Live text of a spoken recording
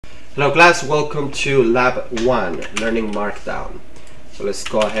Hello class, welcome to Lab 1, Learning Markdown. So let's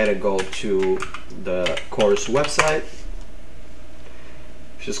go ahead and go to the course website.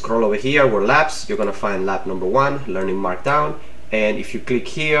 If you scroll over here where labs, you're going to find lab number 1, Learning Markdown. And if you click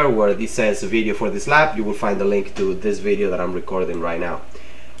here where this says video for this lab, you will find the link to this video that I'm recording right now.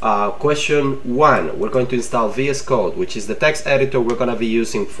 Question 1, we're going to install VS Code, which is the text editor we're going to be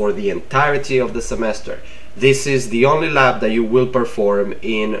using for the entirety of the semester. This is the only lab that you will perform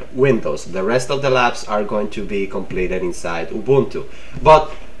in Windows. The rest of the labs are going to be completed inside Ubuntu.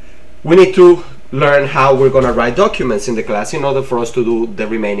 But we need to learn how we're going to write documents in the class in order for us to do the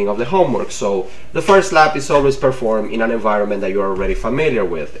remaining of the homework. So the first lab is always performed in an environment that you're already familiar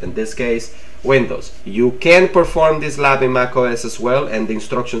with. In this case, Windows. You can perform this lab in macOS as well, and the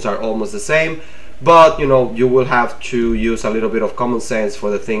instructions are almost the same. But you will have to use a little bit of common sense for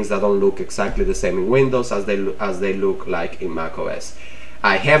the things that don't look exactly the same in Windows as they look like in macOS.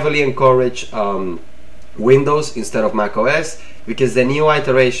 I heavily encourage Windows instead of macOS because the new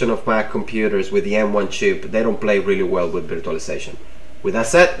iteration of Mac computers with the M1 chip, they don't play really well with virtualization. With that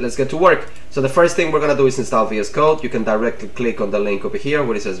said, let's get to work. So the first thing we're going to do is install VS Code. You can directly click on the link over here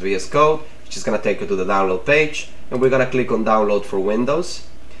where it says VS Code, which is going to take you to the download page, and we're going to click on download for Windows.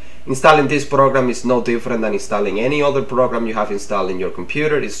 Installing this program is no different than installing any other program you have installed in your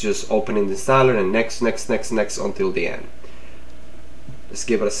computer. It's just opening the installer and next until the end. Let's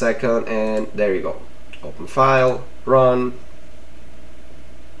give it a second, and there you go. Open file, run.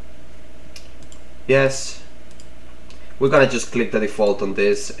 Yes. We're gonna just click the default on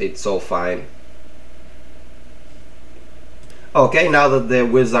this. It's all fine. Okay, now that the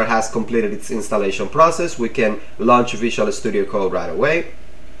wizard has completed its installation process, we can launch Visual Studio Code right away.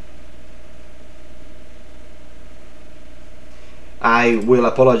 I will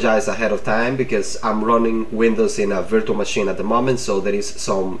apologize ahead of time because I'm running Windows in a virtual machine at the moment, so there is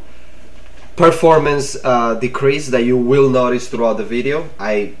some performance decrease that you will notice throughout the video.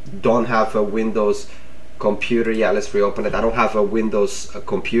 I don't have a Windows computer. Yeah, let's reopen it. I don't have a Windows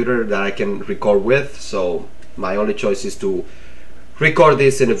computer that I can record with, so my only choice is to record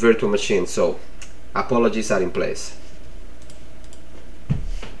this in a virtual machine, so apologies are in place.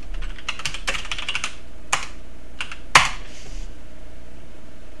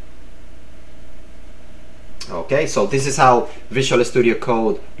 Okay, so this is how Visual Studio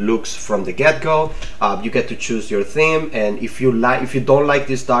Code looks from the get-go. You get to choose your theme, and if you don't like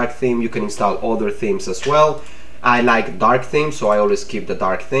this dark theme, you can install other themes as well. I like dark themes, so I always keep the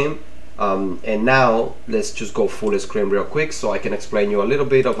dark theme. And now let's just go full screen real quick so I can explain you a little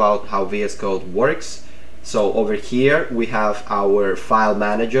bit about how VS Code works. So over here we have our file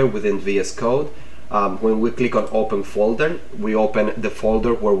manager within VS Code. When we click on open folder, we open the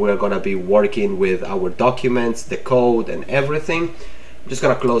folder where we're going to be working with our documents, the code and everything. I'm just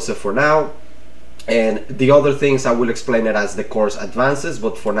going to close it for now, and the other things I will explain it as the course advances,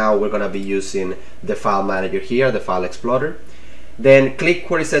 but for now we're going to be using the file manager here, the file explorer. Then click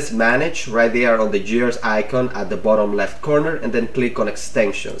where it says manage right there on the gears icon at the bottom left corner, and then click on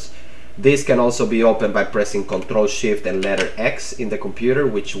extensions. This can also be opened by pressing Ctrl Shift and letter X in the computer,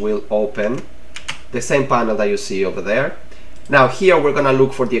 which will open the same panel that you see over there. Now here we're going to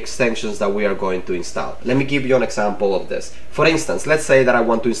look for the extensions that we are going to install. Let me give you an example of this. For instance, let's say that I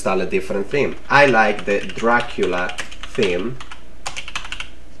want to install a different theme. I like the Dracula theme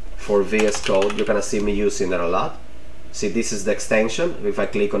for VS Code. You're going to see me using it a lot. See, this is the extension. If I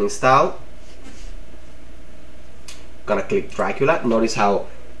click on install, I'm going to click Dracula. Notice how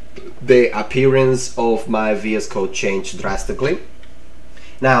the appearance of my VS Code changed drastically.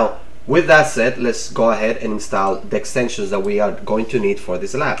 Now, with that said, let's go ahead and install the extensions that we are going to need for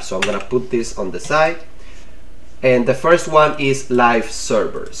this lab. So I'm going to put this on the side. And the first one is Live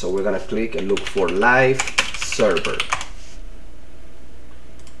Server. So we're going to click and look for Live Server.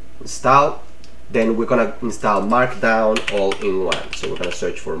 Install. Then we're going to install Markdown all-in-one. So we're going to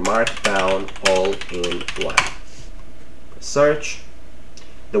search for Markdown all-in-one. Search.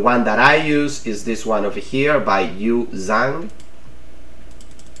 The one that I use is this one over here by Yu Zhang.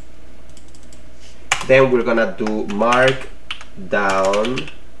 Then we're gonna do Markdown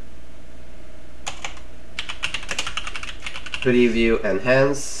Preview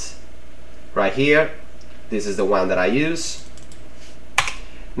Enhance right here. This is the one that I use.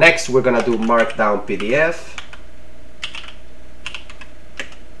 Next, we're gonna do Markdown PDF.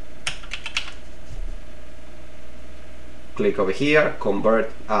 Click over here,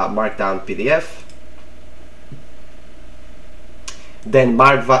 convert Markdown PDF. Then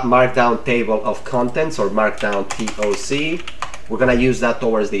Markdown Table of Contents, or Markdown TOC. We're gonna use that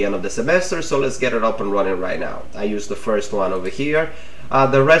towards the end of the semester, so let's get it up and running right now. I use the first one over here.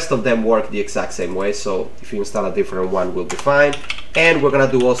 The rest of them work the exact same way, so if you install a different one, we'll be fine. And we're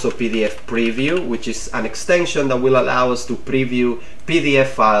gonna do also PDF preview, which is an extension that will allow us to preview PDF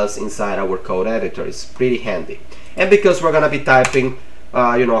files inside our code editor. It's pretty handy. And because we're gonna be typing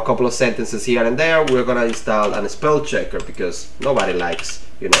you know, a couple of sentences here and there, we're gonna install a spell checker, because nobody likes,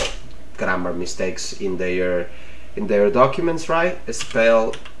 you know, grammar mistakes in their documents, right?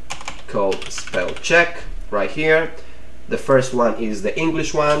 Spell code spell check right here. The first one is the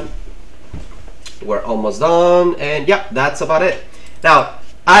English one. We're almost done, and yeah, that's about it. Now,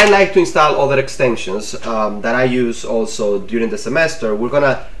 I like to install other extensions that I use also during the semester. We're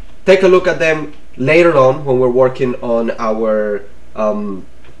gonna take a look at them later on when we're working on our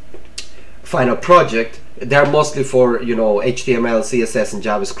final project. They're mostly for, you know, HTML, CSS, and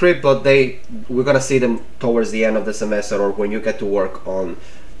JavaScript, but we're gonna see them towards the end of the semester or when you get to work on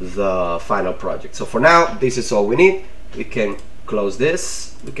the final project. So for now, this is all we need. We can close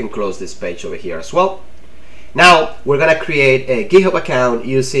this. We can close this page over here as well. Now we're gonna create a GitHub account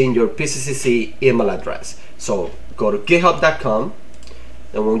using your PCCC email address. So go to github.com,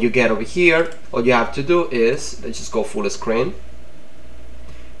 and when you get over here, all you have to do is, let's just go full screen.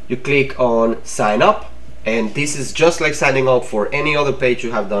 You click on sign up, and this is just like signing up for any other page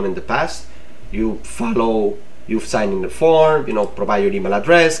you have done in the past. You've signed in the form, you know, provide your email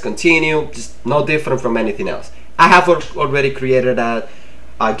address, continue, just no different from anything else. I have already created a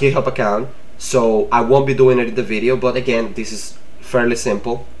GitHub account, so I won't be doing it in the video, but again, this is fairly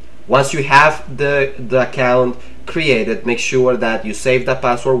simple. Once you have the account created, make sure that you save that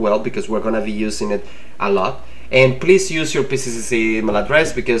password well, because we're gonna be using it a lot. And please use your PCCC email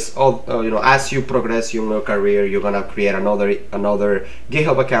address, because you know, as you progress in your career, you're gonna create another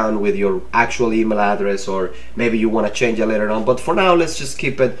GitHub account with your actual email address, or maybe you want to change it later on. But for now, let's just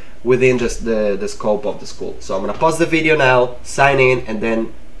keep it within the scope of the school. So I'm gonna pause the video now, sign in, and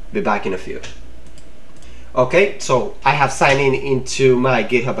then be back in a few. Okay, so I have signed in into my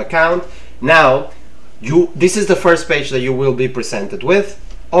GitHub account. Now, this is the first page that you will be presented with.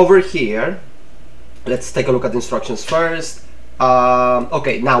 Over here, let's take a look at the instructions first.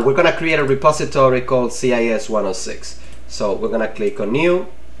 Okay, now we're gonna create a repository called CIS 106. So we're gonna click on new,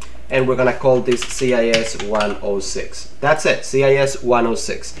 and we're gonna call this CIS 106. That's it, CIS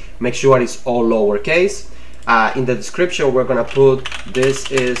 106. Make sure it's all lowercase. In the description, we're gonna put, this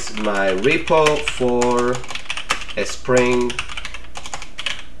is my repo for Spring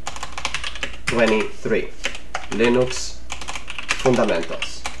 23 Linux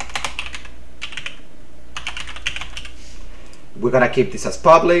Fundamentals. We're gonna keep this as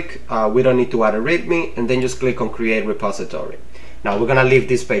public. We don't need to add a README, and then just click on create repository. Now we're gonna leave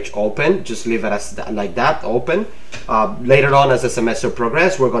this page open. Just leave it as like that, open. Later on, as the semester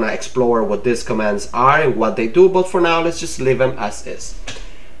progresses, we're gonna explore what these commands are and what they do, but for now, let's just leave them as is.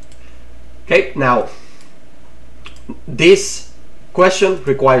 Okay, now this question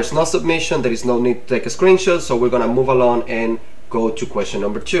requires no submission. There is no need to take a screenshot, so we're gonna move along and go to question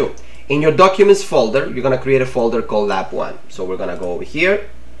number 2. In your documents folder, you're gonna create a folder called lab 1. So we're gonna go over here,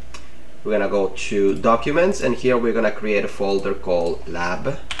 we're gonna go to documents, and here we're gonna create a folder called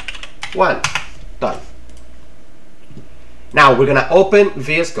lab 1. Done. Now we're gonna open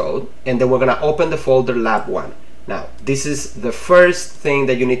VS Code, and then we're gonna open the folder lab 1. Now this is the first thing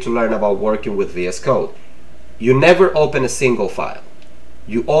that you need to learn about working with VS Code. You never open a single file.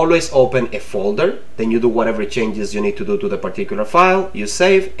 You always open a folder, then you do whatever changes you need to do to the particular file, you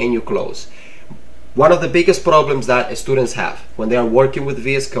save, and you close. One of the biggest problems that students have when they are working with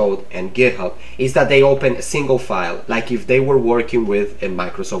VS Code and GitHub is that they open a single file, like if they were working with a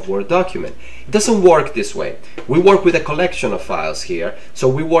Microsoft Word document. It doesn't work this way. We work with a collection of files here, so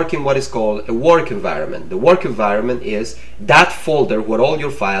we work in what is called a work environment. The work environment is that folder where all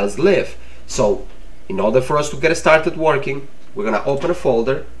your files live. So in order for us to get started working, we're gonna open a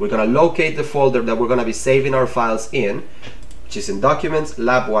folder, we're gonna locate the folder that we're gonna be saving our files in, which is in Documents,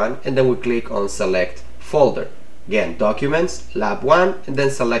 Lab 1, and then we click on Select Folder. Again, Documents, Lab 1, and then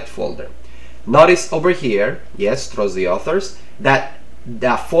Select Folder. Notice over here, yes, trust the authors, that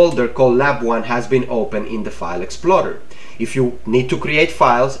the folder called Lab 1 has been opened in the File Explorer. If you need to create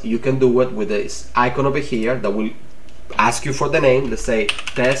files, you can do it with this icon over here that will ask you for the name. Let's say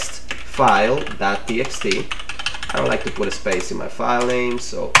testfile.txt. I don't like to put a space in my file name,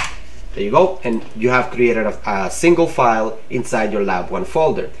 so there you go, and you have created a single file inside your Lab 1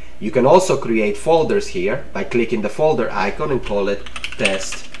 folder. You can also create folders here by clicking the folder icon and call it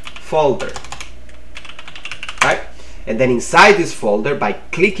test folder. Alright, And then inside this folder, by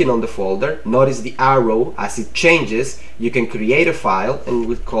clicking on the folder, notice the arrow as it changes, you can create a file, and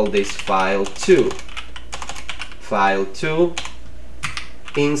we'll call this file 2. File 2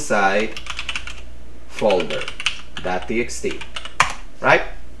 inside folder.txt, right?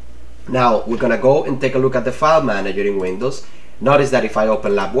 Now we're gonna go and take a look at the file manager in Windows. Notice that if I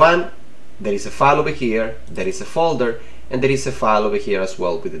open lab 1, there is a file over here, there is a folder, and there is a file over here as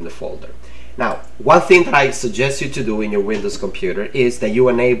well within the folder. Now, one thing that I suggest you to do in your Windows computer is that you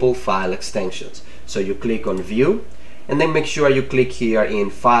enable file extensions. So you click on View, and then make sure you click here in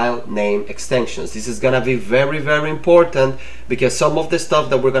File Name Extensions. This is gonna be very, very important because some of the stuff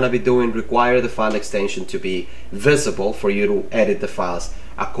that we're gonna be doing require the file extension to be visible for you to edit the files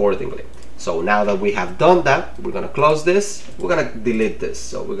accordingly. So now that we have done that, we're gonna close this, we're gonna delete this.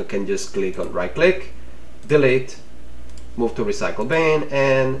 So we can just click on right click, delete, move to recycle bin,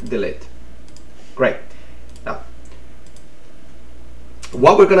 and delete. Great. Now,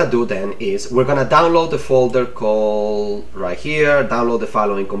 what we're gonna do then is we're gonna download the folder called right here, download the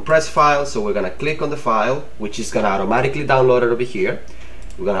following compressed file. So we're gonna click on the file, which is gonna automatically download it over here.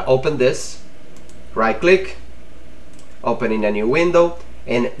 We're gonna open this, right click, open in a new window,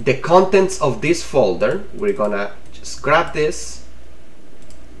 and the contents of this folder, we're gonna just grab this.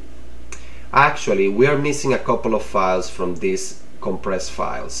 Actually, we are missing a couple of files from this compressed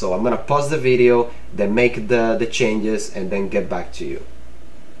file. So I'm gonna pause the video, then make the changes, and then get back to you.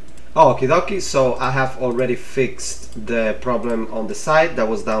 Okie dokie, so I have already fixed the problem on the site that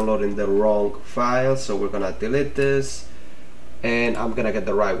was downloading the wrong file. So we're gonna delete this, and I'm gonna get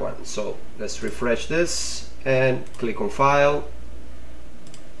the right one. So let's refresh this and click on File,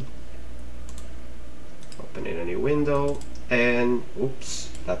 open in a new window, and oops,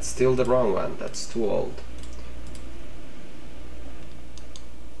 that's still the wrong one, that's too old.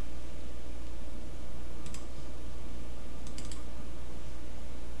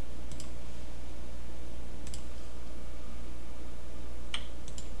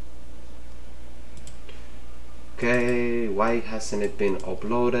 Okay, why hasn't it been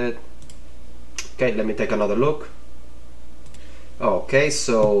uploaded? Okay, let me take another look. Okay,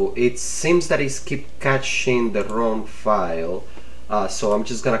 so it seems that it's keep caching the wrong file. So I'm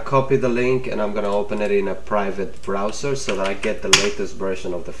just gonna copy the link and I'm gonna open it in a private browser so that I get the latest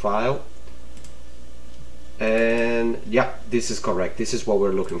version of the file. And yeah, this is correct. This is what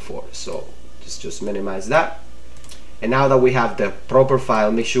we're looking for. So just minimize that. And now that we have the proper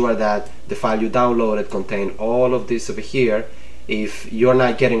file, make sure that the file you downloaded contains all of this over here. If you're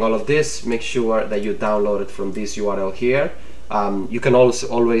not getting all of this, make sure that you download it from this URL here. You can also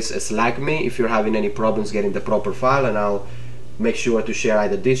always Slack me if you're having any problems getting the proper file, and I'll make sure to share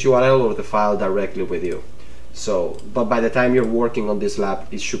either this URL or the file directly with you. So, but by the time you're working on this lab,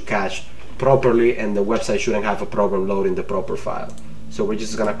 it should cache properly and the website shouldn't have a problem loading the proper file. So we're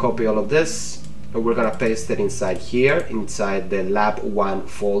just gonna copy all of this and we're gonna paste it inside here, inside the lab 1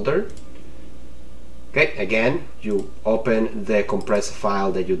 folder. Okay, again, you open the compressed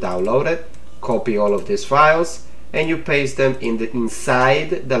file that you downloaded, copy all of these files, and you paste them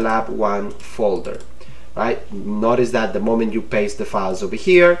inside the lab 1 folder. Right? Notice that the moment you paste the files over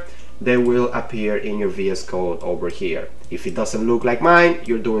here, they will appear in your VS Code over here. If it doesn't look like mine,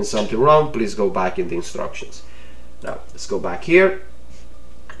 you're doing something wrong. Please go back in the instructions. Now let's go back here,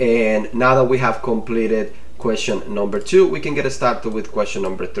 and now that we have completed question number 2, we can get started with question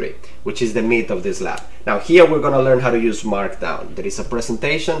number 3, which is the meat of this lab. Now here we're going to learn how to use Markdown. There is a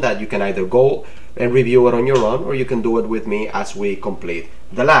presentation that you can either go and review it on your own, or you can do it with me as we complete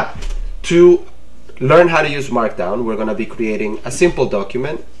the lab. To learn how to use Markdown, we're going to be creating a simple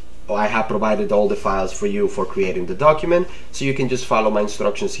document. I have provided all the files for you for creating the document, so you can just follow my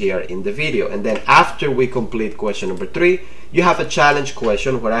instructions here in the video. And then after we complete question number 3, you have a challenge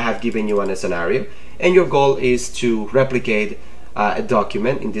question where I have given you a scenario, and your goal is to replicate a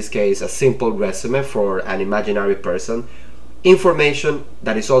document, in this case a simple resume for an imaginary person, information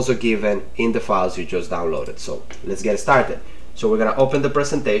that is also given in the files you just downloaded. So let's get started. So we're going to open the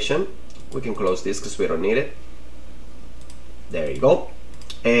presentation. We can close this because we don't need it. There you go.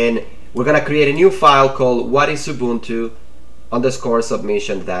 And we're going to create a new file called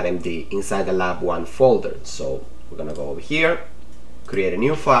whatisubuntu_submission.md inside the lab 1 folder. So we're going to go over here, create a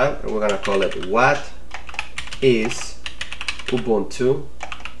new file, and we're going to call it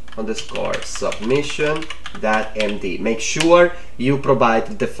whatisubuntu_submission.md. Make sure you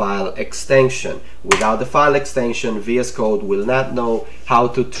provide the file extension. Without the file extension, VS Code will not know how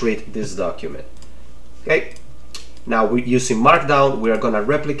to treat this document. Okay. Now we're using Markdown, we are going to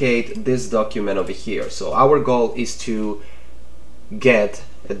replicate this document over here. So our goal is to get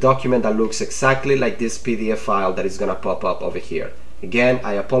a document that looks exactly like this PDF file that is going to pop up over here. Again,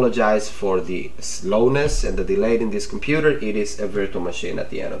 I apologize for the slowness and the delay in this computer. It is a virtual machine at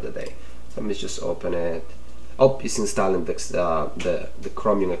the end of the day. Let me just open it. Oh, it's installing the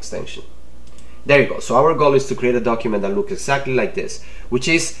Chromium extension. There you go. So our goal is to create a document that looks exactly like this, which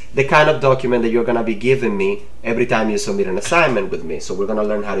is the kind of document that you're going to be giving me every time you submit an assignment with me. So we're going to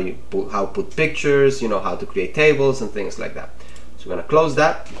learn how to put pictures, you know, how to create tables and things like that. So we're going to close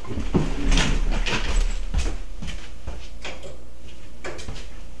that.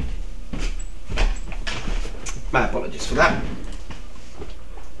 My apologies for that.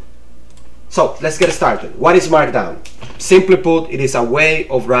 So let's get started. What is Markdown? Simply put, it is a way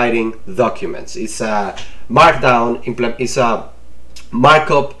of writing documents. It's a Markdown is a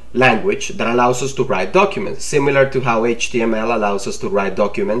markup language that allows us to write documents, similar to how HTML allows us to write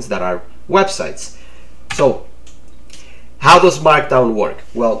documents that are websites. So how does Markdown work?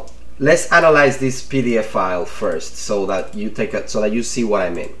 Well, let's analyze this PDF file first so that you see what I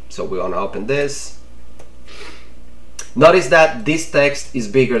mean. So we're gonna open this. Notice that this text is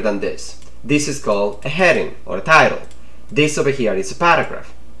bigger than this. This is called a heading or a title. This over here is a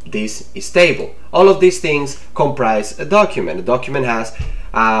paragraph. This is table. All of these things comprise a document. A document has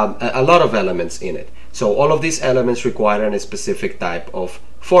a lot of elements in it. So all of these elements require a specific type of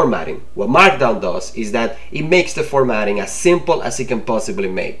formatting. What Markdown does is that it makes the formatting as simple as it can possibly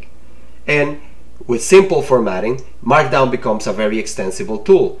make. And with simple formatting, Markdown becomes a very extensible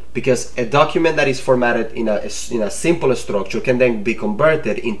tool, because a document that is formatted in a simple structure can then be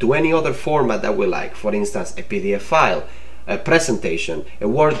converted into any other format that we like. For instance, a PDF file, a presentation, a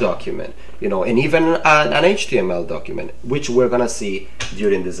Word document, you know, and even an HTML document, which we're gonna see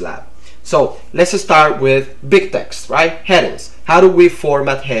during this lab. So let's start with big text, right? Headings. How do we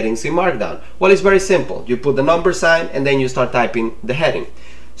format headings in Markdown? Well, it's very simple. You put the number sign and then you start typing the heading.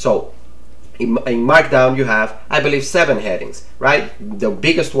 So in Markdown you have, I believe, 7 headings, right? The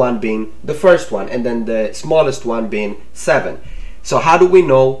biggest one being the first one, and then the smallest one being 7. So how do we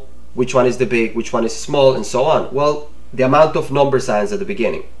know which one is the big, which one is small, and so on? Well, the amount of number signs at the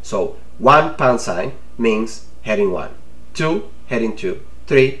beginning. So 1 pound sign means heading 1, 2 heading 2,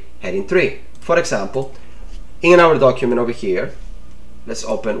 3 heading 3. For example, in our document over here, let's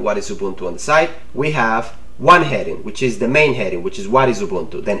open what is Ubuntu on the side. We have one heading, which is the main heading, which is what is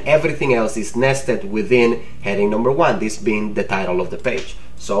Ubuntu. Then everything else is nested within heading number 1, this being the title of the page.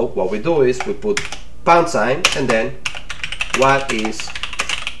 So what we do is we put pound sign and then what is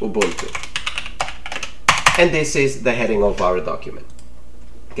Ubuntu. And this is the heading of our document.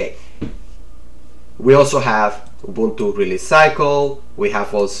 Okay. We also have Ubuntu release cycle. We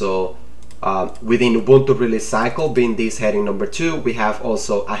have also within Ubuntu release cycle, being this heading number 2, we have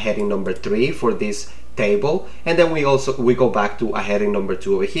also a heading number 3 for this table, and then we go back to a heading number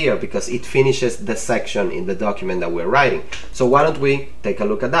 2 over here because it finishes the section in the document that we're writing. So why don't we take a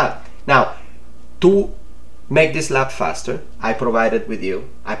look at that? Now, to make this lab faster, I provided you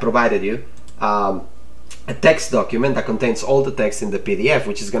a text document that contains all the text in the PDF,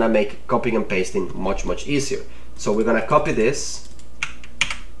 which is gonna make copying and pasting much easier. So we're gonna copy this,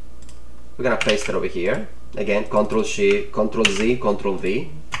 we're gonna paste it over here. Again, Ctrl Shift, Ctrl Z, Ctrl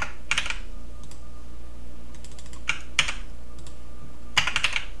V.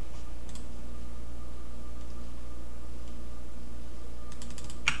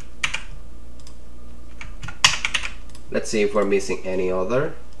 Let's see if we're missing any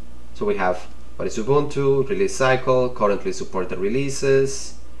other. So we have what is Ubuntu, release cycle, currently supported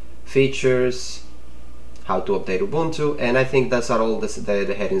releases, features, how to update Ubuntu, and I think that's all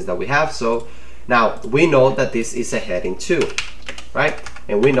the headings that we have. So now we know that this is a heading 2, right?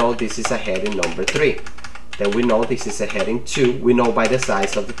 And we know this is a heading number 3. Then we know this is a heading 2, we know by the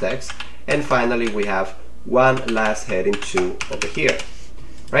size of the text. And finally we have one last heading 2 over here,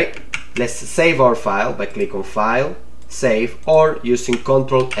 right? Let's save our file by clicking on File, Save, or using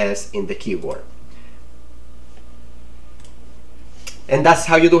Ctrl S in the keyboard. And that's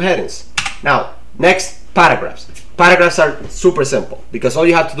how you do headings. Now, next, paragraphs. Paragraphs are super simple because all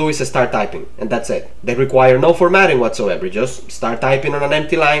you have to do is start typing, and that's it. They require no formatting whatsoever. Just start typing on an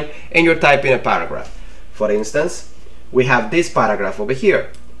empty line and you're typing a paragraph. For instance, we have this paragraph over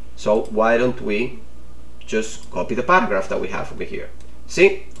here. So why don't we just copy the paragraph that we have over here?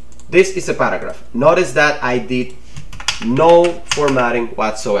 See, this is a paragraph. Notice that I did no formatting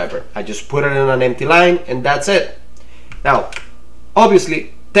whatsoever. I just put it on an empty line and that's it. Now,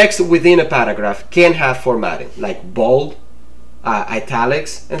 obviously, text within a paragraph can have formatting, like bold,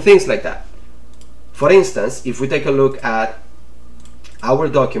 italics, and things like that. For instance, if we take a look at our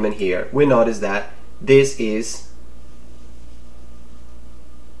document here, we notice that this is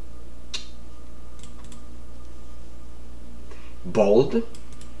bold.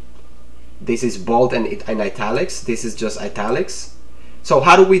 This is bold and italics. This is just italics. So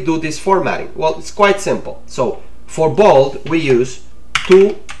how do we do this formatting? Well, it's quite simple. So for bold, we use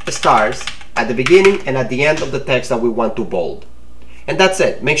 2 stars at the beginning and at the end of the text that we want to bold. And that's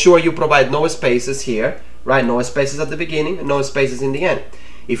it. Make sure you provide no spaces here, right? No spaces at the beginning and no spaces in the end.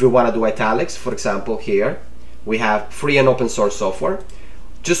 If we want to do italics, for example, here we have free and open source software.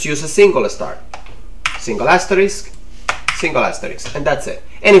 Just use a single star, single asterisk, and that's it.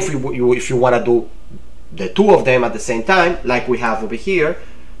 And if you want to do the 2 of them at the same time, like we have over here,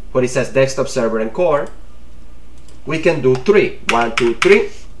 where it says desktop, server, and core, we can do 3. 1, 2, 3.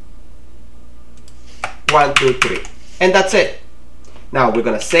 1, 2, 3. And that's it. Now we're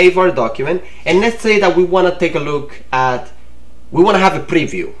going to save our document, and let's say that we want to take a look at, we want to have a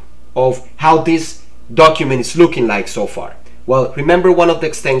preview of how this document is looking like so far. Well, remember one of the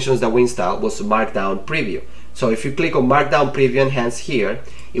extensions that we installed was Markdown Preview. So if you click on Markdown Preview Enhance here,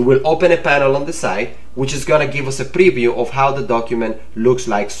 it will open a panel on the side which is going to give us a preview of how the document looks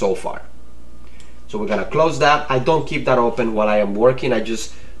like so far. So we're going to close that. I don't keep that open while I am working. I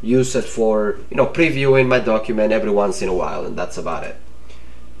just use it for, previewing my document every once in a while, and that's about it.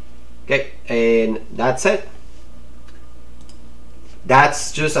 Okay, and that's it.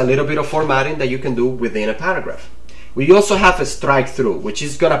 That's just a little bit of formatting that you can do within a paragraph. We also have a strike through, which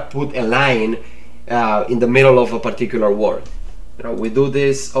is gonna put a line in the middle of a particular word. We do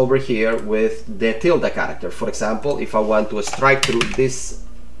this over here with the tilde character. For example, if I want to strike through this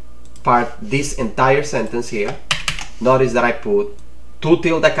part, this entire sentence here, notice that I put 2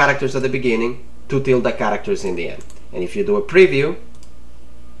 tilde characters at the beginning, 2 tilde characters in the end. And if you do a preview,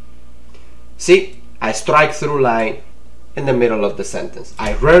 see, I strike through line in the middle of the sentence.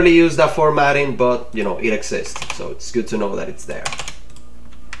 I rarely use that formatting, but it exists, so it's good to know that it's there.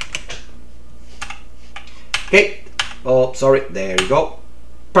 Okay, oh sorry, there you go.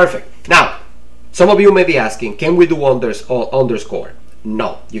 Perfect. Now, some of you may be asking, can we do underscore?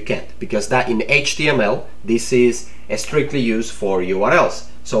 No, you can't, because that in HTML, this is strictly used for URLs.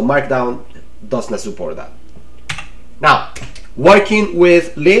 So Markdown does not support that. Now, working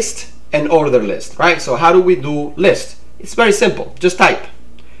with list and order list, right? So how do we do list? It's very simple, just type.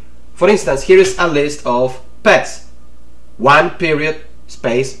 For instance, here is a list of pets. 1 period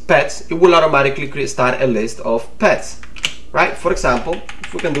space pets. It will automatically start a list of pets, right? For example,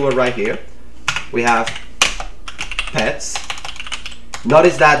 if we can do it right here, we have pets.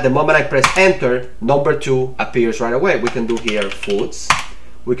 Notice that the moment I press enter, number 2 appears right away. We can do here foods.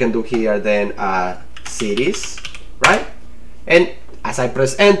 We can do here then cities, right? And as I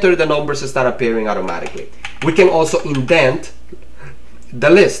press enter, the numbers start appearing automatically. We can also indent the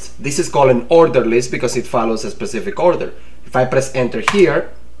list. This is called an order list because it follows a specific order. If I press enter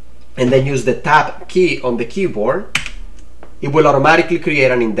here and then use the tab key on the keyboard, it will automatically create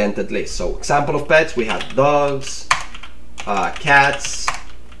an indented list. So example of pets, we have dogs, cats,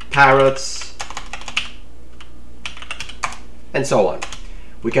 parrots, and so on.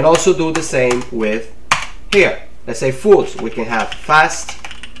 We can also do the same with here. Let's say foods. We can have fast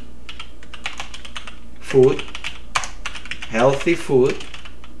food, healthy food,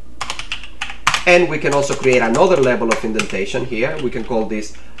 and we can also create another level of indentation here. We can call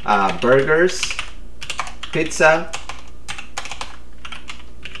this burgers, pizza,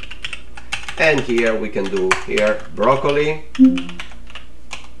 and here we can do here broccoli,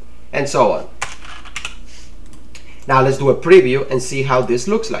 and so on. Now let's do a preview and see how this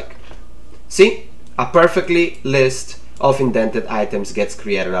looks like. See, a perfectly list of indented items gets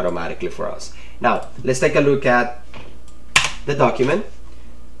created automatically for us. Now let's take a look at the document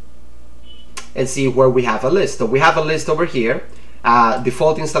and see where we have a list. So we have a list over here.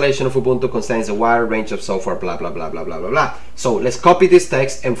 Default installation of Ubuntu contains a wide range of software, blah blah blah blah blah blah blah. So let's copy this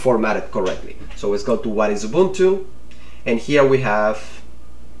text and format it correctly. So let's go to what is Ubuntu, and here we have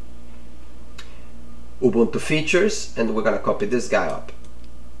Ubuntu features, and we're gonna copy this guy up.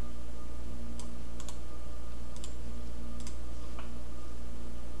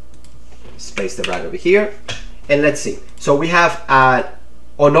 Paste it right over here, and let's see. So we have an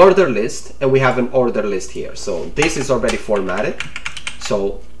order list and we have an order list here. So this is already formatted.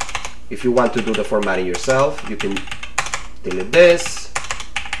 So if you want to do the formatting yourself, you can delete this.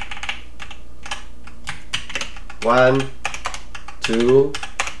 1, 2,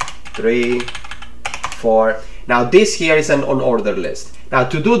 3, 4. Now this here is an unordered list. Now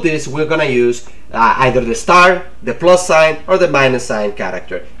to do this, we're gonna use either the star, the plus sign, or the minus sign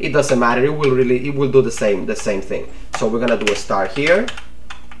character. It doesn't matter. It will do the same thing. So we're gonna do a star here.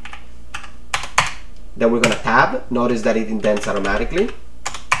 Then we're gonna tab. Notice that it indents automatically.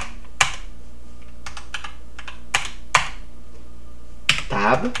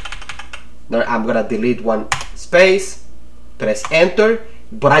 lab. Now I'm gonna delete one space, press enter,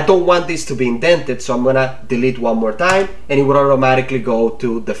 but I don't want this to be indented, so I'm gonna delete one more time, and it will automatically go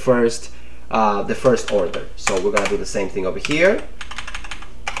to the first order. So we're gonna do the same thing over here,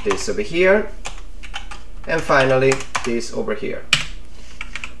 this over here, and finally this over here.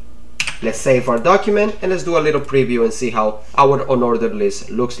 Let's save our document and let's do a little preview and see how our unordered list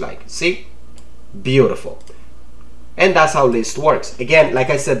looks like. See? Beautiful. And that's how list works. Again,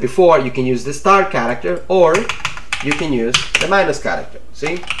 like I said before, you can use the star character or you can use the minus character.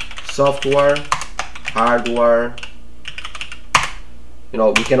 See? Software, hardware. You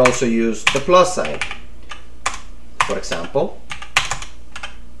know, we can also use the plus sign. For example,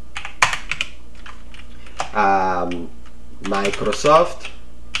 Microsoft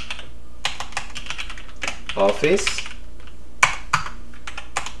Office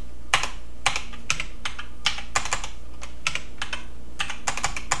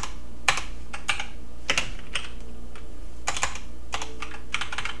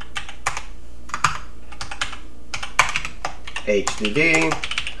HDD,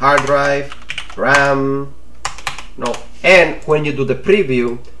 hard drive, RAM, no. And when you do the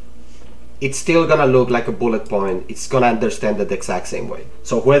preview, it's still gonna look like a bullet point. It's gonna understand it the exact same way.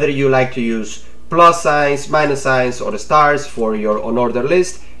 So whether you like to use plus signs, minus signs, or the stars for your unordered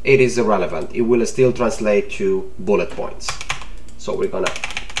list, it is irrelevant. It will still translate to bullet points. So we're gonna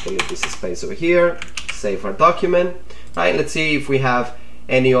delete this space over here, save our document. Right, let's see if we have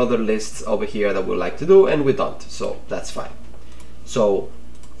any other lists over here that we'd like to do, and we don't, so that's fine. So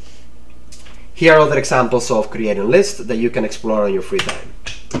here are other examples of creating lists that you can explore on your free time.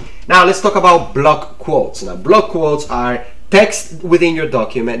 Now let's talk about block quotes. Now block quotes are text within your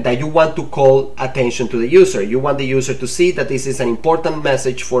document that you want to call attention to the user. You want the user to see that this is an important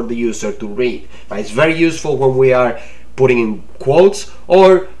message for the user to read. Right? It's very useful when we are putting in quotes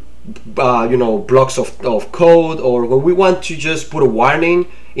or you know, blocks of code, or when we want to just put a warning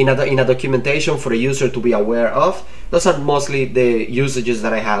in a documentation for a user to be aware of. Those are mostly the usages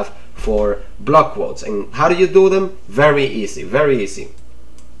that I have for block quotes. And how do you do them? Very easy, very easy.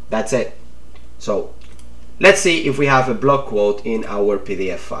 That's it. So let's see if we have a block quote in our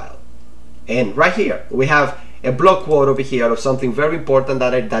PDF file. And right here we have a block quote over here of something very important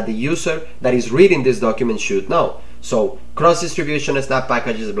that the user that is reading this document should know. So cross distribution, snap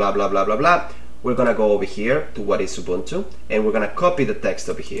packages, blah blah blah blah blah. We're gonna go over here to what is Ubuntu, and we're gonna copy the text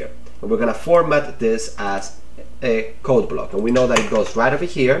over here, and we're gonna format this as a code block, and we know that it goes right over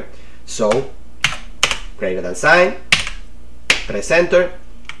here. So greater than sign, press enter,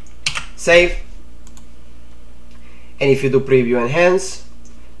 save, and if you do preview enhance,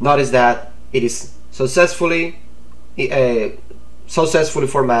 notice that it is successfully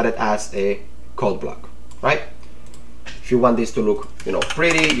formatted as a code block, right? If you want this to look, you know,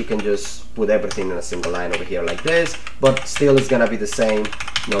 pretty, you can just put everything in a single line over here like this, but still it's gonna be the same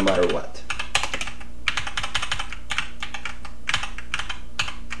no matter what.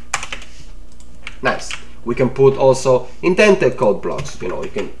 Nice. We can put also indented code blocks. You know, you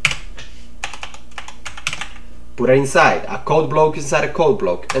can put it inside a code block inside a code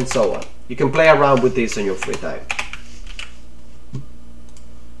block, and so on. You can play around with this on your free time.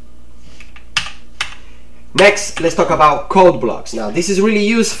 Next, let's talk about code blocks. Now, this is really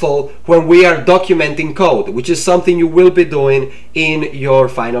useful when we are documenting code, which is something you will be doing in your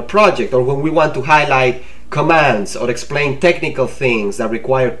final project, or when we want to highlight commands or explain technical things that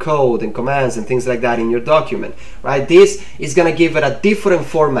require code and commands and things like that in your document, right? This is going to give it a different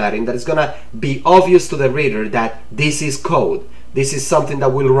formatting that is going to be obvious to the reader that this is code. This is something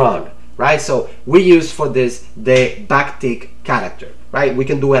that will run, right? So we use for this the backtick character, right? We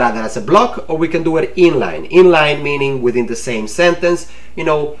can do it either as a block or we can do it inline. Inline meaning within the same sentence. You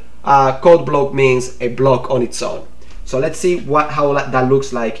know, code block means a block on its own. So let's see how that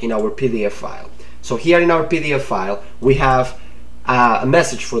looks like in our PDF file. So here in our PDF file, we have a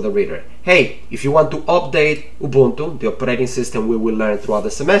message for the reader. Hey, if you want to update Ubuntu, the operating system we will learn throughout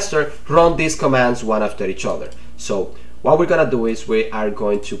the semester, run these commands one after each other. So what we're gonna do is we are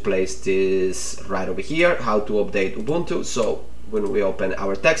going to place this right over here, how to update Ubuntu. So when we open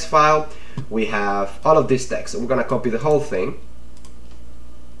our text file, we have all of this text. And we're gonna copy the whole thing.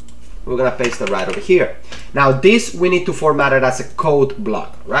 We're gonna paste it right over here. Now this we need to format it as a code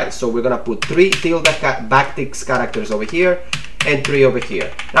block, right? So we're gonna put 3 tilde backticks characters over here and 3 over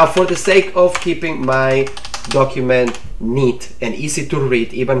here. Now for the sake of keeping my document neat and easy to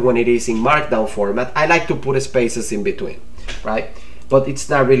read, even when it is in Markdown format, I like to put spaces in between, right? But it's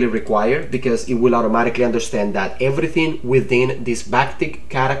not really required because it will automatically understand that everything within these backtick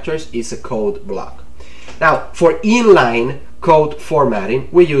characters is a code block. Now for inline code formatting,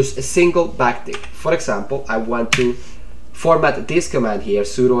 we use a single backtick. For example, I want to format this command here,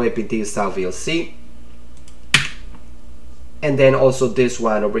 sudo apt install vlc, and then also this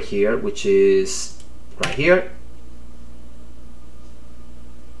one over here, which is right here,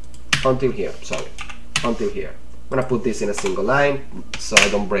 until here, sorry, until here. I'm gonna put this in a single line so I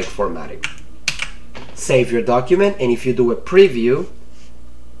don't break formatting. Save your document, and if you do a preview,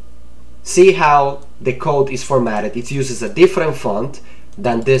 see how the code is formatted. It uses a different font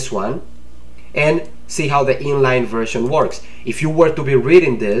than this one, and see how the inline version works. If you were to be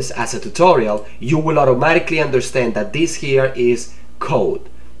reading this as a tutorial, you will automatically understand that this here is code,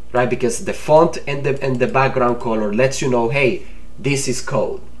 right? Because the font and the background color lets you know, hey, this is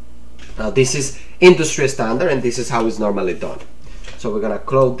code. Now this is industry standard, and this is how it's normally done. So we're gonna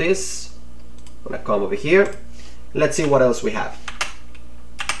close this. I'm gonna come over here. Let's see what else we have.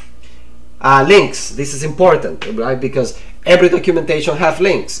 Links. This is important, right? Because every documentation has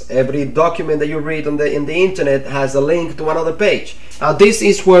links. Every document that you read on in the internet has a link to another page. Now this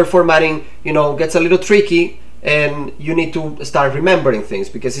is where formatting, gets a little tricky, and you need to start remembering things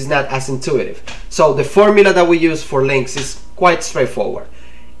because it's not as intuitive. So the formula that we use for links is quite straightforward.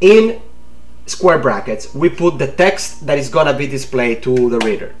 In square brackets, we put the text that is gonna be displayed to the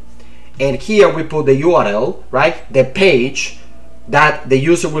reader, and here we put the URL, right? The page that the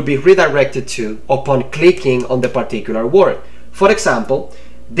user will be redirected to upon clicking on the particular word. For example,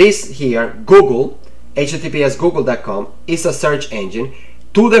 this here, Google, https google.com, is a search engine.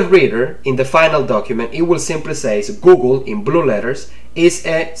 To the reader, in the final document, it will simply say Google in blue letters is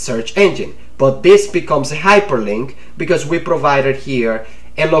a search engine. But this becomes a hyperlink because we provided here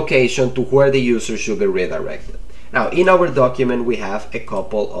a location to where the user should be redirected. Now, in our document, we have a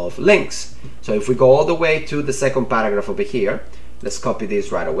couple of links. So if we go all the way to the second paragraph over here, let's copy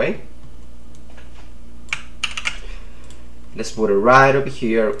this right away. Let's put it right over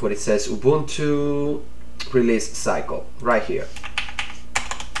here where it says Ubuntu release cycle, right here.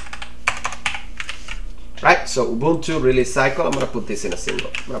 Right, so Ubuntu release cycle, I'm gonna put this in a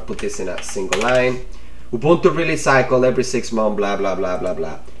single line. Ubuntu release cycle every 6 months, blah, blah, blah, blah,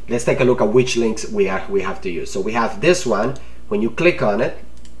 blah. Let's take a look at which links we have to use. So we have this one. When you click on it,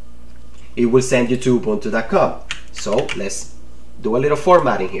 it will send you to ubuntu.com. So let's do a little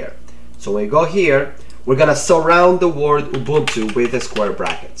formatting here. So when we go here, we're gonna surround the word Ubuntu with the square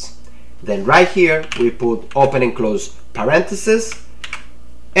brackets. Then right here, we put open and close parentheses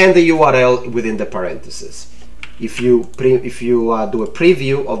and the URL within the parentheses. If you do a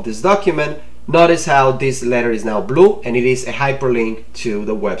preview of this document, notice how this letter is now blue, and it is a hyperlink to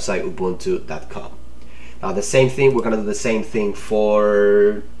the website ubuntu.com. Now the same thing, we're gonna do the same thing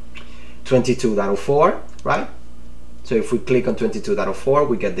for 22.04, right? So if we click on 22.04,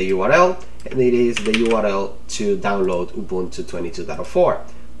 we get the URL, and it is the URL to download Ubuntu 22.04.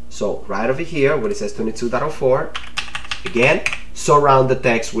 So right over here, where it says 22.04, again, surround the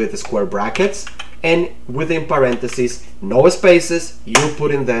text with the square brackets, and within parentheses, no spaces, you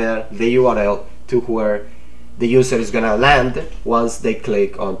put in there the URL to where the user is gonna land once they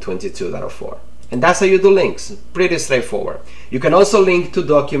click on 22.04. And that's how you do links, pretty straightforward. You can also link to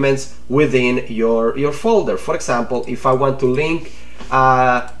documents within your folder. For example, if I want to link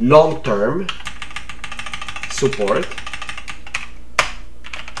long-term support,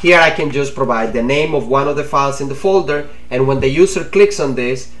 here I can just provide the name of one of the files in the folder, and when the user clicks on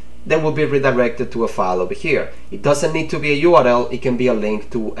this, they will be redirected to a file over here. It doesn't need to be a URL, it can be a link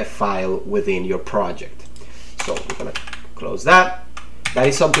to a file within your project. So we're gonna close that. That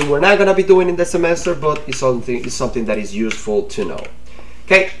is something we're not gonna be doing in the semester, but it's something that is useful to know.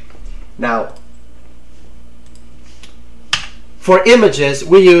 Okay, now for images,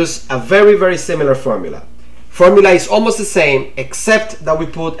 we use a very, very similar formula. Formula is almost the same, except that we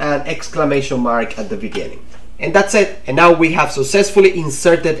put an exclamation mark at the beginning. And that's it. And now we have successfully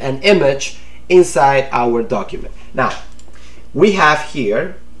inserted an image inside our document. Now, we have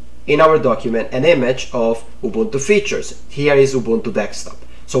here in our document an image of Ubuntu features. Here is Ubuntu desktop.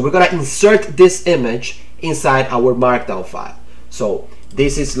 So we're gonna insert this image inside our Markdown file. So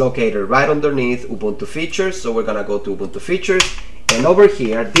this is located right underneath Ubuntu features. So we're gonna go to Ubuntu features, and over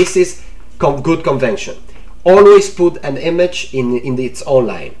here, this is good convention. Always put an image in its own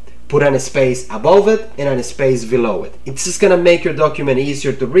line. Put a space above it and a space below it. It's just gonna make your document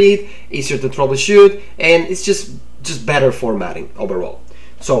easier to read, easier to troubleshoot, and it's just better formatting overall.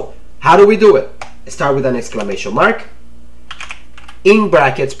 So how do we do it? Start with an exclamation mark. In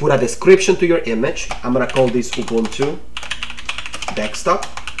brackets, put a description to your image. I'm gonna call this Ubuntu desktop.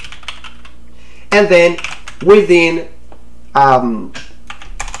 And then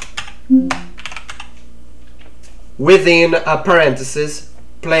within a parenthesis,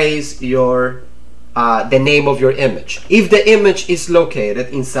 place your the name of your image. If the image is located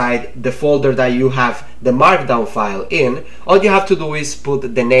inside the folder that you have the Markdown file in, all you have to do is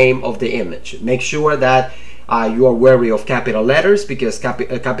put the name of the image. Make sure that you are wary of capital letters, because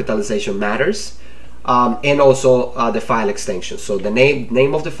capitalization matters, and also the file extension. So the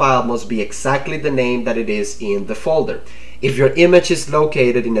name of the file must be exactly the name that it is in the folder. If your image is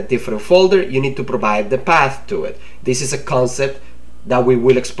located in a different folder, you need to provide the path to it. This is a concept that we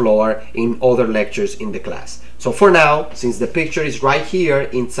will explore in other lectures in the class. So for now, since the picture is right here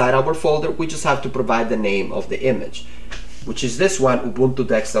inside our folder, we just have to provide the name of the image, which is this one, Ubuntu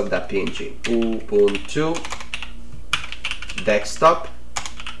desktop.png. Ubuntu desktop.png.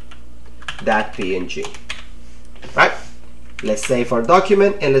 Right? Let's save our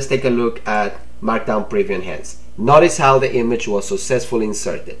document and let's take a look at Markdown Preview Enhanced. Notice how the image was successfully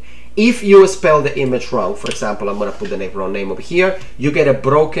inserted. If you spell the image wrong, for example, I'm going to put the wrong name over here, you get a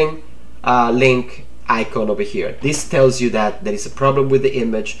broken link icon over here. This tells you that there is a problem with the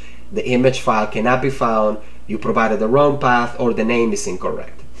image file cannot be found, you provided the wrong path, or the name is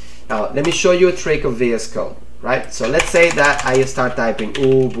incorrect. Now, let me show you a trick of VS Code, right? So let's say that I start typing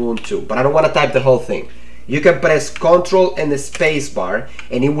Ubuntu, but I don't want to type the whole thing. You can press Ctrl and the space bar,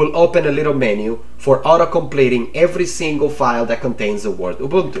 and it will open a little menu for auto-completing every single file that contains the word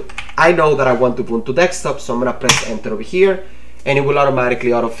Ubuntu. I know that I want Ubuntu desktop, so I'm going to press enter over here, and it will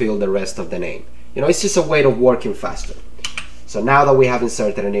automatically autofill the rest of the name. You know, it's just a way of working faster. So now that we have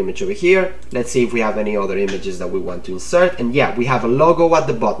inserted an image over here, let's see if we have any other images that we want to insert. And yeah, we have a logo at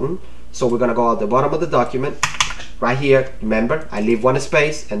the bottom, so we're going to go at the bottom of the document. Right here, remember, I leave one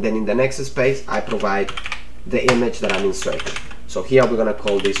space, and then in the next space, I provide the image that I'm inserting. So here we're going to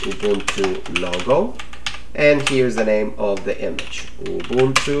call this Ubuntu logo, and here's the name of the image,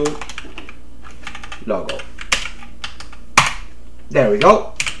 Ubuntu logo. There we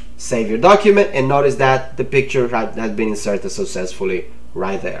go. Save your document, and notice that the picture has been inserted successfully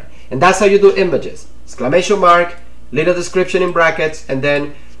right there. And that's how you do images. Exclamation mark, little description in brackets, and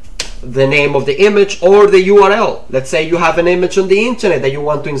then the name of the image or the URL. Let's say you have an image on the internet that you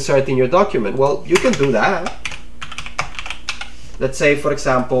want to insert in your document. Well, you can do that. Let's say, for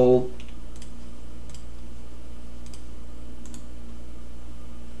example,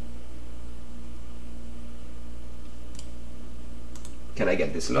 can I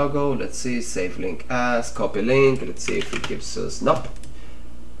get this logo? Let's see, save link as, copy link. Let's see if it gives us, nope.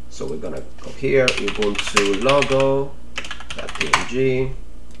 So we're gonna go here, Ubuntu logo.png.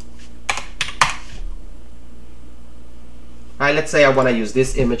 Alright, let's say I want to use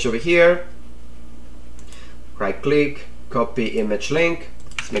this image over here. Right click, copy image link.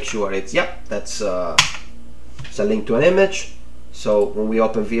 Let's make sure it's, yep, that's it's a link to an image. So when we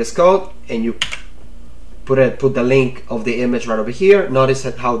open VS Code and you put the link of the image right over here, notice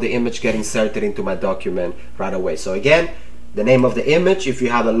how the image gets inserted into my document right away. So again, the name of the image if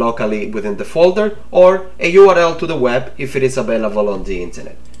you have it locally within the folder, or a URL to the web if it is available on the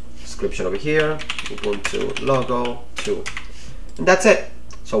internet. Description over here, Ubuntu logo 2. And that's it.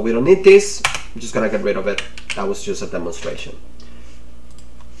 So we don't need this. I'm just gonna get rid of it. That was just a demonstration.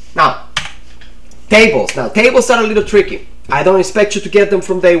 Now, tables. Now, tables are a little tricky. I don't expect you to get them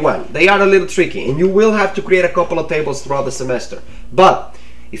from day one. They are a little tricky, and you will have to create a couple of tables throughout the semester. But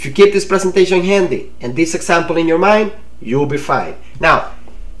if you keep this presentation handy and this example in your mind, you'll be fine. Now,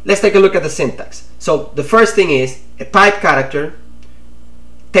 let's take a look at the syntax. So the first thing is a pipe character,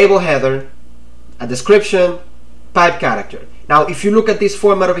 table header, a description, pipe character. Now, if you look at this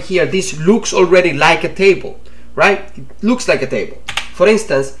format over here, this looks already like a table, right? It looks like a table. For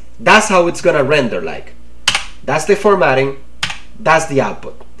instance, that's how it's gonna render like. That's the formatting, that's the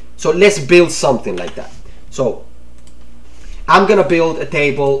output. So let's build something like that. So I'm gonna build a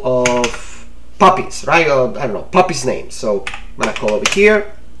table of puppies, right? I don't know, puppies names. So I'm gonna call over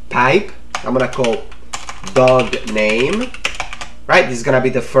here, pipe. I'm gonna call dog name, right? This is gonna be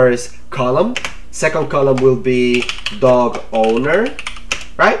the first column. Second column will be dog owner,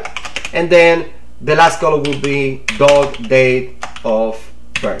 right? And then the last column will be dog date of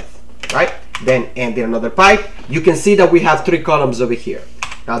birth, right? Then ending another pipe. You can see that we have 3 columns over here.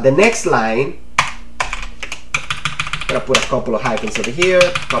 Now the next line, I'm gonna put a couple of hyphens over here,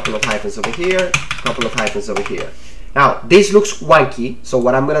 a couple of hyphens over here, a couple of hyphens over here. Now this looks wonky, so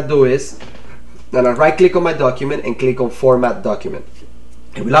what I'm gonna do is I'm gonna right click on my document and click on format document.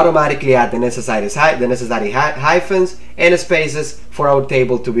 It will automatically add the necessary hyphens and spaces for our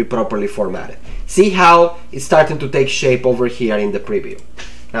table to be properly formatted. See how it's starting to take shape over here in the preview.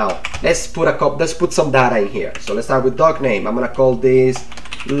 Now let's put some data in here. So let's start with dog name. I'm gonna call this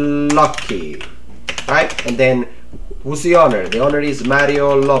Lucky, right? And then Who's the owner? The owner is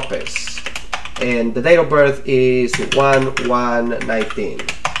Mario Lopez. And the date of birth is 1/1/19.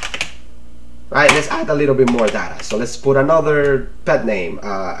 Right, let's add a little bit more data. So let's put another pet name.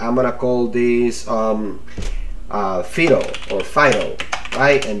 I'm gonna call this Fido or Fido,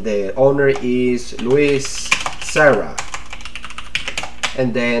 right? And the owner is Luis Serra.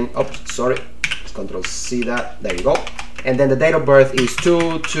 And then, oh, sorry, let's Control C that. There you go. And then the date of birth is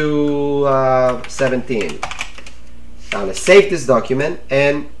 2/2/17. Now let's save this document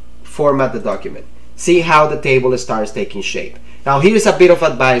and format the document. See how the table starts taking shape. Now here's a bit of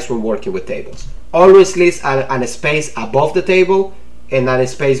advice when working with tables. Always list a space above the table and a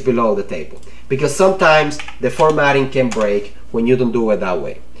space below the table, because sometimes the formatting can break when you don't do it that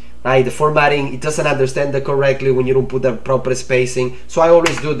way. Right? The formatting, it doesn't understand it correctly when you don't put the proper spacing. So I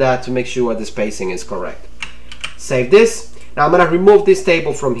always do that to make sure the spacing is correct. Save this. Now I'm gonna remove this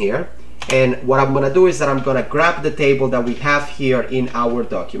table from here. And what I'm gonna do is that I'm gonna grab the table that we have here in our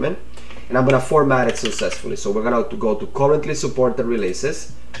document, and I'm gonna format it successfully. So we're gonna go to currently supported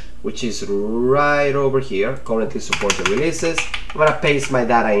releases, which is right over here, currently supported releases. I'm gonna paste my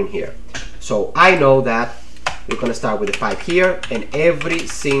data in here. So I know that we're gonna start with a pipe here, and every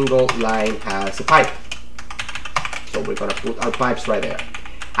single line has a pipe. So we're gonna put our pipes right there.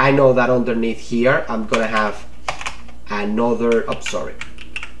 I know that underneath here, I'm gonna have another,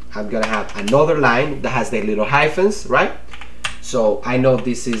 I'm gonna have another line that has the little hyphens, right? So I know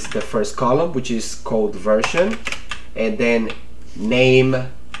this is the first column, which is code version, and then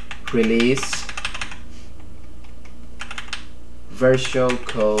name, release, version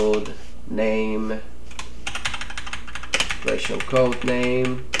code name, version code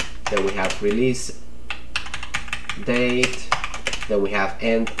name, then we have release date, then we have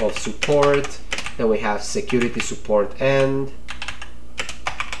end of support, then we have security support end.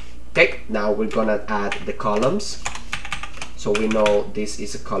 Okay, now we're gonna add the columns. So we know this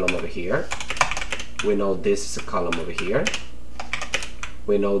is a column over here. We know this is a column over here.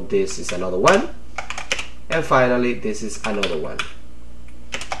 We know this is another one. And finally, this is another one.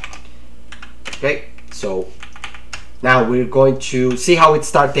 Okay, so now we're going to see how it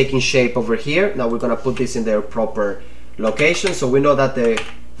starts taking shape over here. Now we're gonna put this in their proper location. So we know that the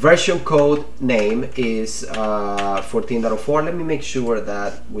version code name is 14.04. Let me make sure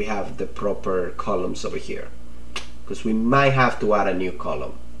that we have the proper columns over here, because we might have to add a new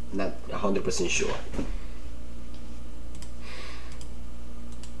column. Not 100% sure.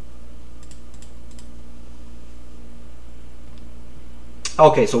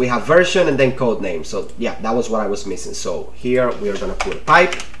 Okay, so we have version and then code name. So yeah, that was what I was missing. So here we are gonna put a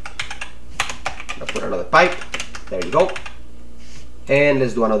pipe. I'll put another pipe. There you go. And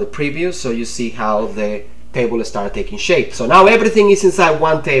let's do another preview so you see how the table start taking shape. So now everything is inside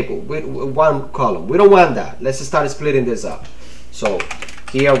one table with one column. We don't want that. Let's start splitting this up. So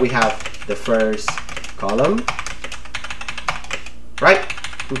here we have the first column, right?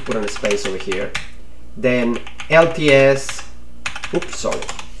 We put in a space over here. Then LTS, oops, sorry.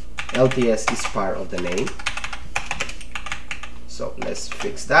 LTS is part of the name. So let's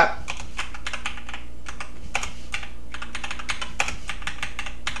fix that.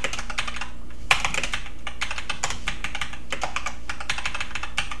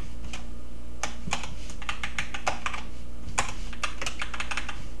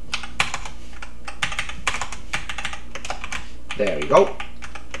 There you go.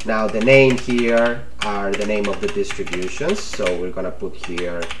 Now the name here are the name of the distributions. So we're gonna put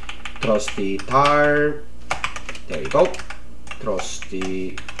here Trusty Tar. There you go.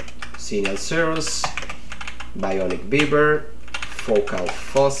 Trusty Signal Cirrus, Bionic Beaver, Focal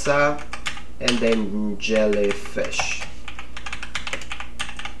Fossa, and then Jellyfish.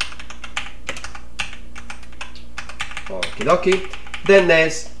 Okie dokie. Then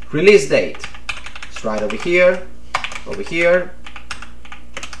there's release date. It's right over here. Over here.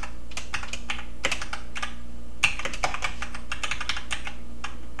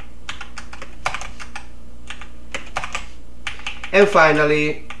 And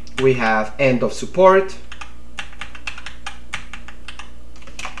finally, we have end of support.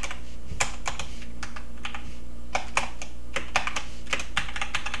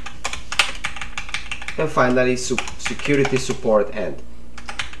 And finally, security support end.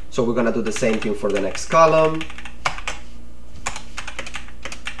 So we're gonna do the same thing for the next column.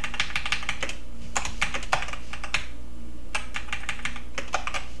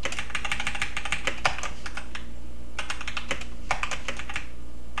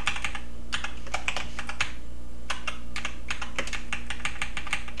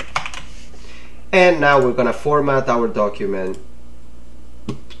 And now we're gonna format our document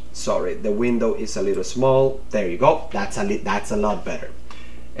sorry, the window is a little small. There you go. That's a lot better.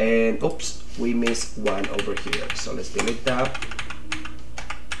 And oops, we missed one over here. So let's delete that.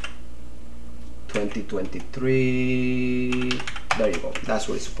 2023. There you go. That's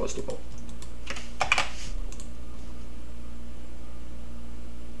where it's supposed to go.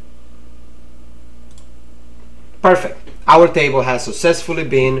 Perfect. Our table has successfully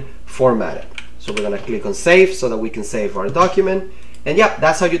been formatted. So we're gonna click on save so that we can save our document. And yeah,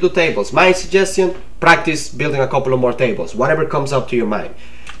 that's how you do tables. My suggestion, practice building a couple of more tables, whatever comes up to your mind.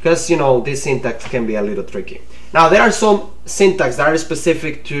 Because, you know, this syntax can be a little tricky. Now, there are some syntax that are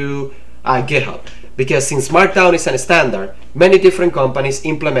specific to GitHub. Because since Markdown is a standard, many different companies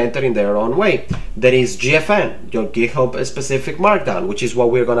implement it in their own way. There is GFN, your GitHub specific Markdown, which is what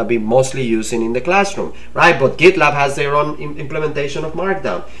we're going to be mostly using in the classroom, right? But GitLab has their own implementation of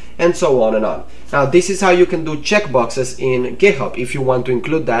Markdown, and so on and on. Now, this is how you can do checkboxes in GitHub if you want to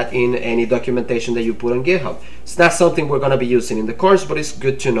include that in any documentation that you put on GitHub. It's not something we're going to be using in the course, but it's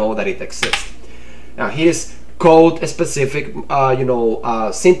good to know that it exists. Now, here's code specific,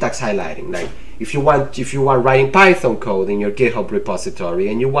 syntax highlighting. Like, if you want writing Python code in your GitHub repository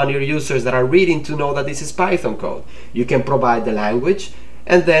and you want your users that are reading to know that this is Python code, you can provide the language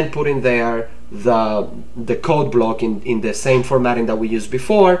and then put in there the code block in the same formatting that we used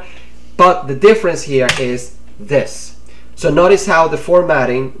before. But the difference here is this. So notice how the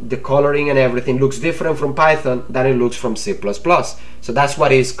formatting, the coloring and everything looks different from Python than it looks from C++. So that's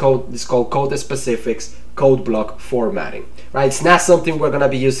what it's called code specifics, code block formatting, right? It's not something we're going to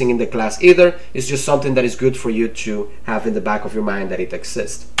be using in the class either. It's just something that is good for you to have in the back of your mind that it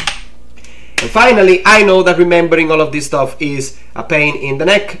exists. And finally, I know that remembering all of this stuff is a pain in the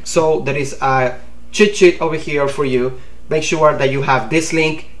neck, so there is a cheat sheet over here for you. Make sure that you have this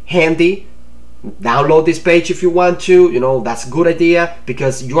link handy. Download this page if you want to, that's a good idea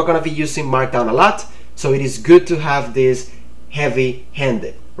because you are going to be using Markdown a lot. So it is good to have this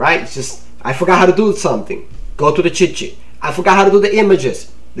heavy-handed, right? It's just, I forgot how to do something. Go to the cheat sheet. I forgot how to do the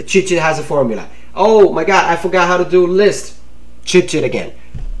images. The cheat sheet has a formula. Oh my God, I forgot how to do list. Cheat sheet again.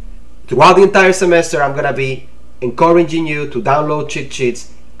 Throughout the entire semester, I'm going to be encouraging you to download cheat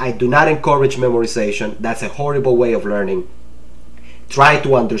sheets. I do not encourage memorization. That's a horrible way of learning. Try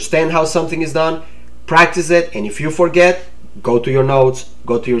to understand how something is done, practice it, and if you forget, go to your notes,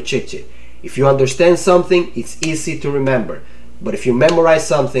 go to your cheat sheet. If you understand something, it's easy to remember. But if you memorize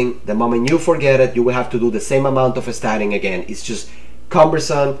something, the moment you forget it, you will have to do the same amount of studying again. It's just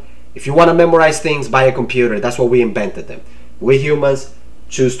cumbersome. If you want to memorize things, buy a computer. That's what we invented them. We humans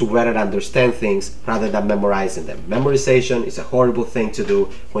choose to better understand things rather than memorizing them. Memorization is a horrible thing to do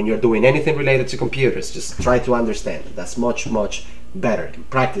when you're doing anything related to computers. Just try to understand. That's much better.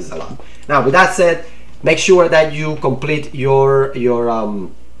 Practice a lot. Now, with that said, make sure that you complete your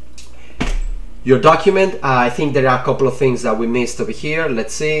document. I think there are a couple of things that we missed over here.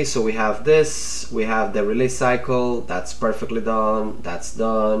 Let's see. So we have this. We have the release cycle. That's perfectly done. That's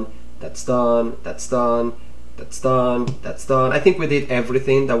done. That's done. That's done. That's done. That's done. I think we did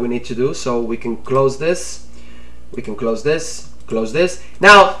everything that we need to do. So we can close this. We can close this. Close this.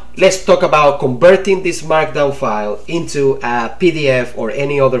 Now let's talk about converting this Markdown file into a PDF or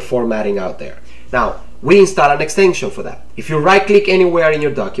any other formatting out there. Now we install an extension for that. If you right click anywhere in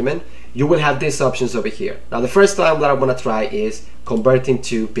your document, you will have these options over here. Now the first time that I'm going to try is converting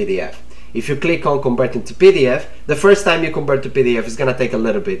to PDF. If you click on converting to PDF, the first time you convert to PDF is going to take a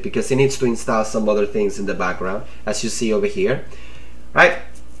little bit because it needs to install some other things in the background, as you see over here, right?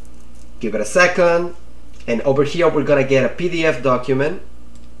 Give it a second. And over here, we're going to get a PDF document.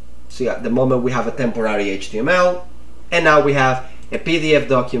 So at the moment, we have a temporary HTML. And now we have a PDF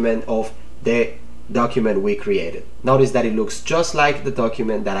document of the document we created. Notice that it looks just like the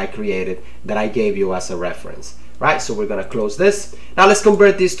document that I created, that I gave you as a reference. Right? So we're going to close this. Now let's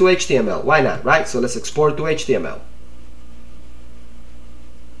convert this to HTML. Why not? Right? So let's export to HTML.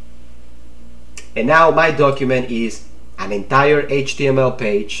 And now my document is an entire HTML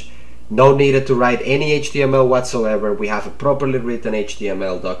page. No needed to write any HTML whatsoever. We have a properly written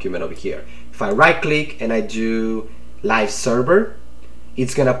HTML document over here. If I right click and I do live server,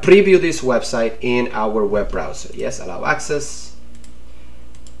 it's gonna preview this website in our web browser. Yes, allow access.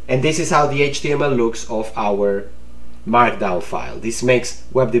 And this is how the HTML looks of our Markdown file. This makes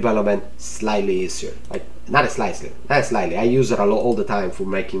web development slightly easier. Not slightly. I use it all the time for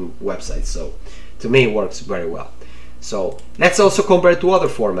making websites. So to me, it works very well. So let's also convert to other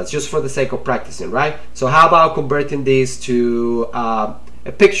formats just for the sake of practicing, right? So how about converting this to a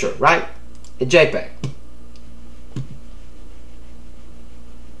picture, right? A JPEG.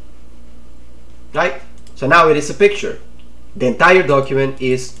 Right? So now it is a picture. The entire document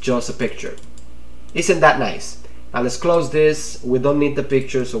is just a picture. Isn't that nice? Now let's close this. We don't need the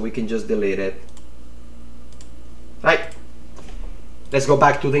picture, so we can just delete it. Right? Let's go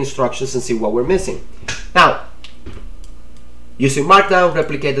back to the instructions and see what we're missing. Now, using Markdown,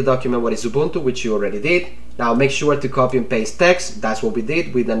 replicate the document what is Ubuntu, which you already did. Now make sure to copy and paste text. That's what we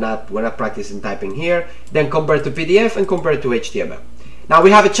did. We're not practicing typing here. Then convert to PDF and convert to HTML. Now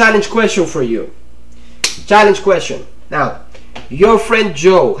we have a challenge question for you. Challenge question. Now, your friend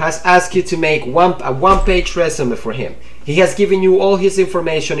Joe has asked you to make a one-page resume for him. He has given you all his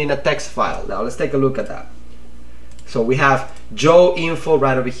information in a text file. Now let's take a look at that. So we have Joe info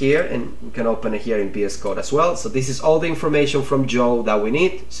right over here, and we can open it here in VS Code as well. So this is all the information from Joe that we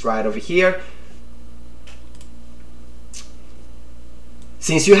need. It's right over here.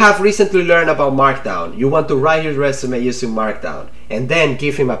 Since you have recently learned about Markdown, you want to write your resume using Markdown and then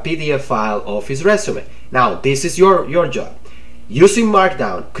give him a PDF file of his resume. Now this is your job. Using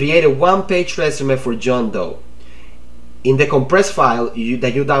Markdown, create a one-page resume for John Doe. In the compressed file that you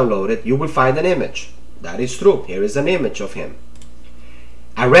downloaded, you will find an image. That is true. Here is an image of him.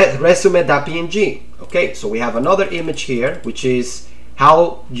 A resume.png. Okay, so we have another image here, which is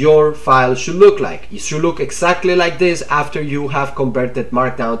how your file should look like. It should look exactly like this after you have converted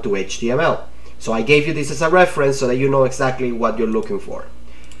Markdown to HTML. So I gave you this as a reference so that you know exactly what you're looking for.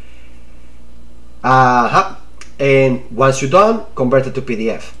 And once you're done, convert it to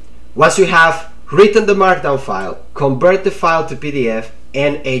PDF. Once you have written the Markdown file, convert the file to PDF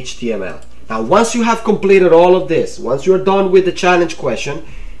and HTML. Now, once you have completed all of this, once you're done with the challenge question,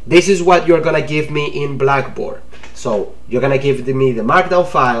 this is what you're gonna give me in Blackboard. So you're gonna give me the Markdown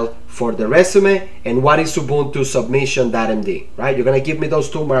file for the resume and what is Ubuntu submission.md, right? You're gonna give me those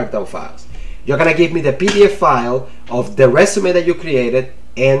two Markdown files. You're gonna give me the PDF file of the resume that you created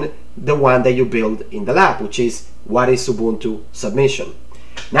and the one that you build in the lab, which is what is Ubuntu submission.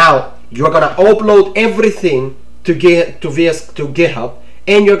 Now you're gonna upload everything to GitHub,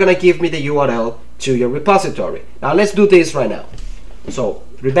 and you're gonna give me the URL to your repository. Now let's do this right now. So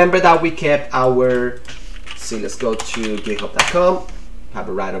remember that we kept our, let's go to github.com, have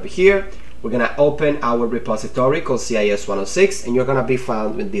it right over here. We're gonna open our repository called CIS 106, and you're gonna be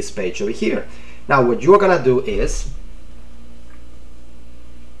found with this page over here. Now what you're gonna do is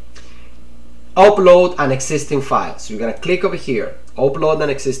upload an existing file. So you're gonna click over here, upload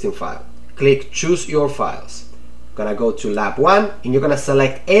an existing file. Click choose your files. Gonna go to lab 1 and you're gonna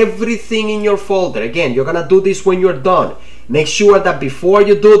select everything in your folder. Again, you're gonna do this when you're done. Make sure that before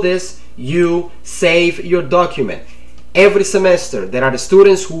you do this, you save your document. Every semester there are the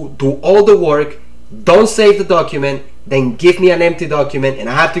students who do all the work, don't save the document, then give me an empty document, and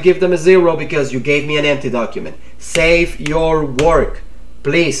I have to give them a 0 because you gave me an empty document. Save your work,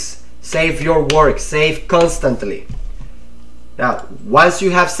 please. Save your work, save constantly. Now once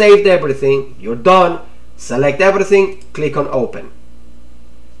you have saved everything, you're done. Select everything, click on open.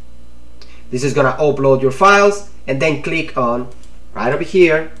 This is gonna upload your files, and then click on right over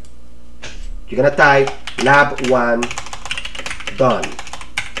here. You're gonna type lab 1 done.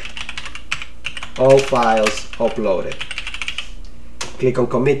 All files uploaded. Click on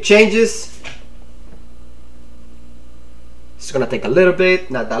commit changes. It's gonna take a little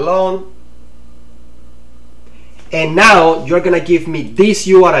bit, not that long. And now you're gonna give me this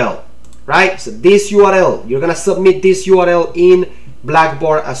URL. Right, so this URL, you're gonna submit this URL in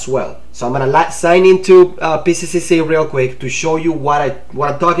Blackboard as well. So I'm gonna sign into PCCC real quick to show you what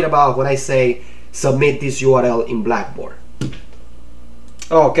I'm talking about when I say submit this URL in Blackboard.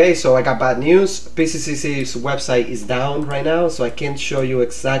 Okay, so I got bad news. PCCC's website is down right now, so I can't show you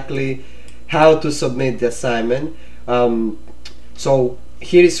exactly how to submit the assignment. So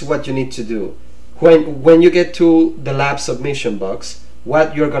here is what you need to do. When you get to the lab submission box,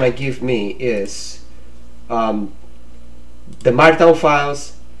 what you're gonna give me is the Markdown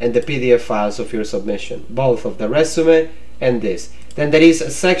files and the PDF files of your submission, both of the resume and this. Then there is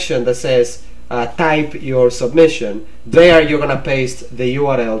a section that says type your submission. There you're gonna paste the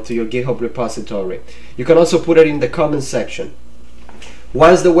URL to your GitHub repository. You can also put it in the comment section.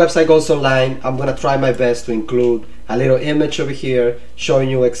 Once the website goes online, I'm gonna try my best to include a little image over here showing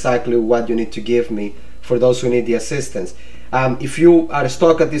you exactly what you need to give me for those who need the assistance. If you are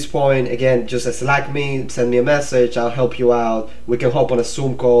stuck at this point, again, just Slack me, send me a message, I'll help you out. We can hop on a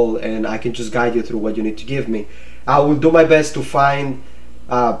Zoom call and I can just guide you through what you need to give me. I will do my best to find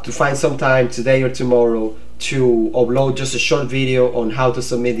some time today or tomorrow to upload just a short video on how to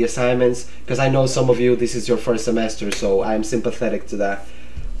submit the assignments, because I know some of you, this is your first semester, so I'm sympathetic to that.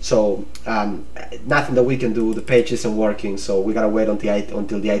 So nothing that we can do, the page isn't working, so we gotta wait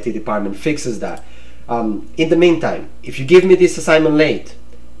until the IT department fixes that. In the meantime, if you give me this assignment late,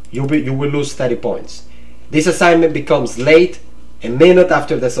 you will lose 30 points. This assignment becomes late a minute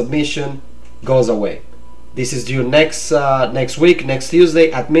after the submission goes away. This is due next week, next Tuesday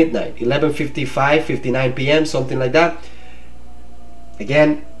at midnight, 11:55, 59 p.m., something like that.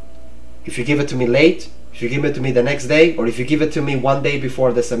 Again, if you give it to me late, if you give it to me the next day, or if you give it to me one day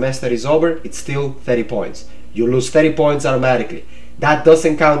before the semester is over, it's still 30 points. You lose 30 points automatically. That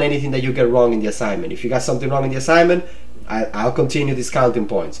doesn't count anything that you get wrong in the assignment. If you got something wrong in the assignment, I'll continue discounting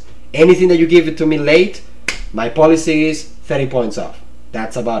points. Anything that you give it to me late, my policy is 30 points off.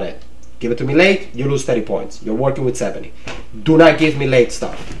 That's about it. Give it to me late, you lose 30 points. You're working with 70. Do not give me late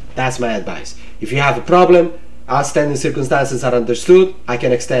stuff. That's my advice. If you have a problem, outstanding circumstances are understood, I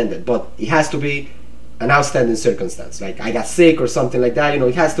can extend it. But it has to be an outstanding circumstance. Like I got sick or something like that,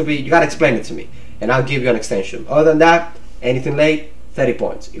 it has to be, you gotta explain it to me. And I'll give you an extension. Other than that, anything late, 30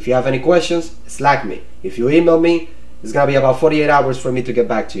 points. If you have any questions, Slack me. If you email me, it's gonna be about 48 hours for me to get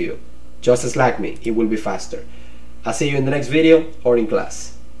back to you. Just Slack me, it will be faster. I'll see you in the next video or in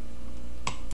class.